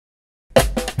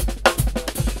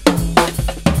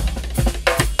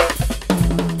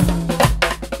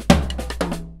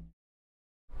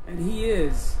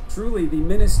the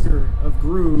minister of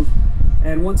groove.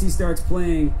 And once he starts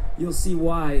playing, you'll see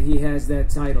why he has that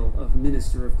title of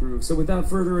Minister of Groove. So without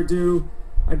further ado,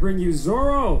 I bring you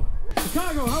Zoro.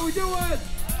 Chicago, how we doing?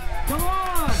 Come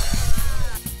on!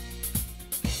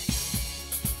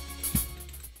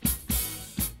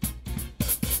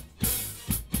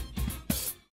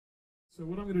 So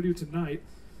what I'm going to do tonight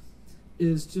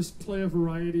is just play a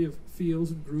variety of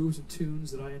feels and grooves and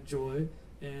tunes that I enjoy.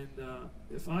 And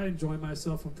if I enjoy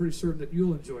myself, I'm pretty certain that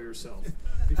you'll enjoy yourself.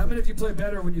 How many of you play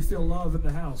better when you feel love in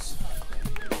the house?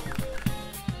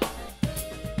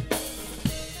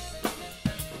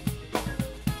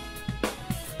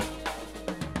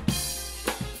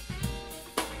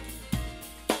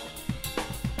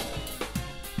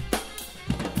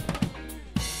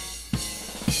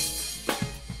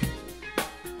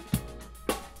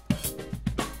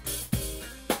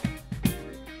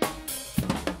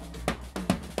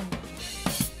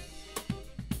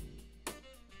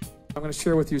 I'm going to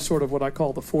share with you sort of what I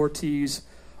call the 4 T's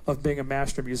of being a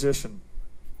master musician.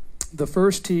 The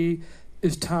first T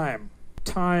is time.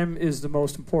 Time is the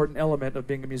most important element of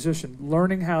being a musician.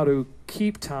 Learning how to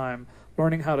keep time,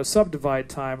 learning how to subdivide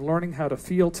time, learning how to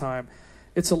feel time.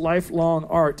 It's a lifelong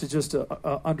art to just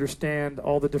understand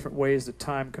all the different ways that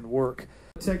time can work.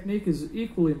 Technique is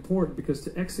equally important because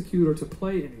to execute or to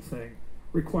play anything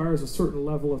requires a certain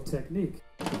level of technique.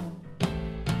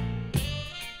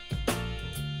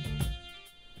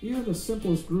 Even the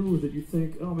simplest groove that you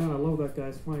think, oh man, I love that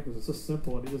guy's playing because it's just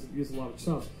simple and he doesn't use a lot of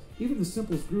chops. Even the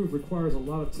simplest groove requires a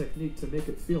lot of technique to make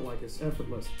it feel like it's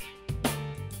effortless.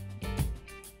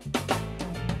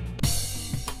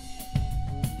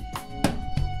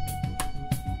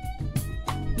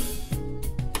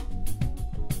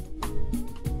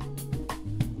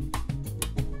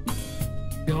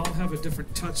 We all have a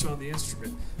different touch on the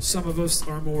instrument. Some of us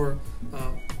are more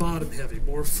bottom heavy,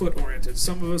 more foot oriented.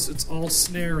 Some of us it's all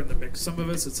snare in the mix. Some of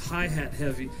us it's hi-hat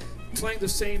heavy, playing the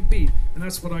same beat, and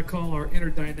that's what I call our inner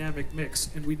dynamic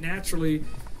mix. And we naturally,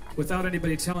 without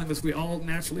anybody telling us, we all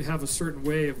naturally have a certain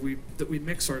way that we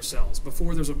mix ourselves.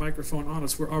 Before there's a microphone on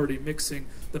us, we're already mixing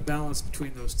the balance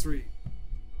between those three.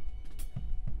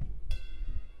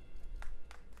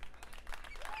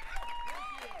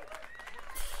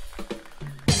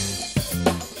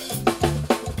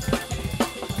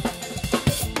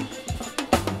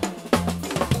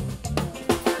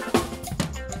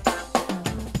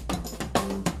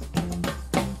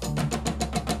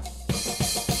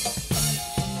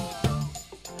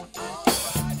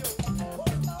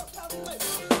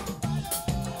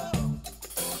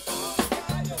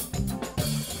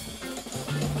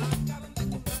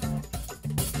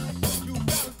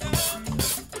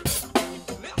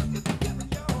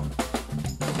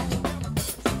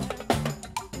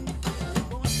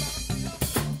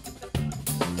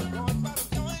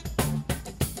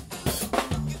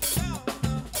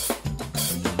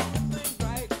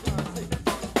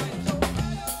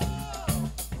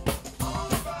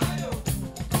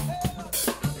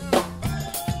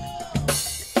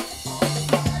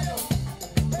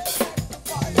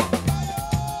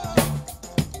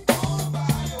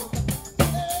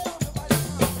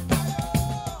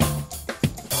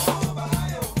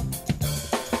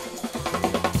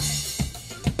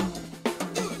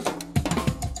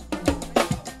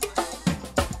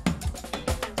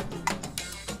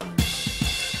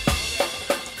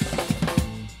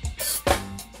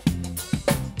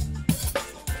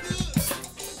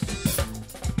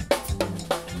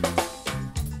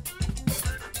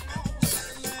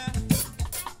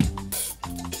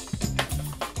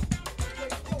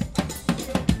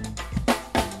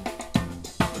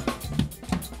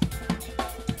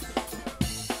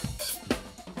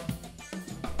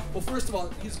 Well, first of all,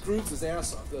 he grooves his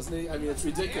ass off, doesn't he? I mean, it's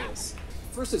ridiculous.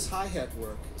 First, his hi-hat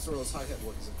work, Zoro's hi-hat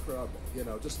work is incredible. You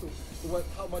know, just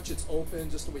how much it's open,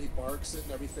 just the way he barks it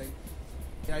and everything.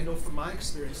 And I know from my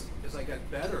experience, as I got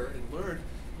better and learned,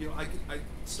 you know, I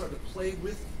started to play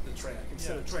with the track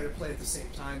instead of trying to play at the same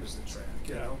time as the track,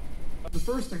 you know? The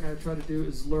first thing I try to do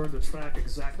is learn the track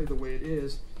exactly the way it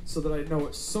is so that I know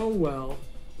it so well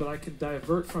that I can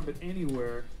divert from it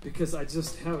anywhere because I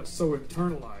just have it so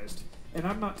internalized. And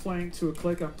I'm not playing to a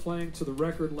click, I'm playing to the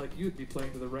record like you'd be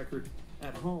playing to the record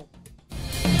at home.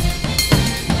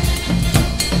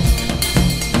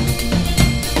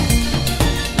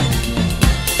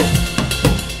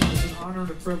 It's an honor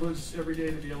and a privilege every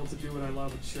day to be able to do what I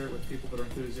love and share it with people that are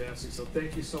enthusiastic. So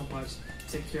thank you so much.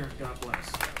 Take care and God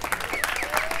bless.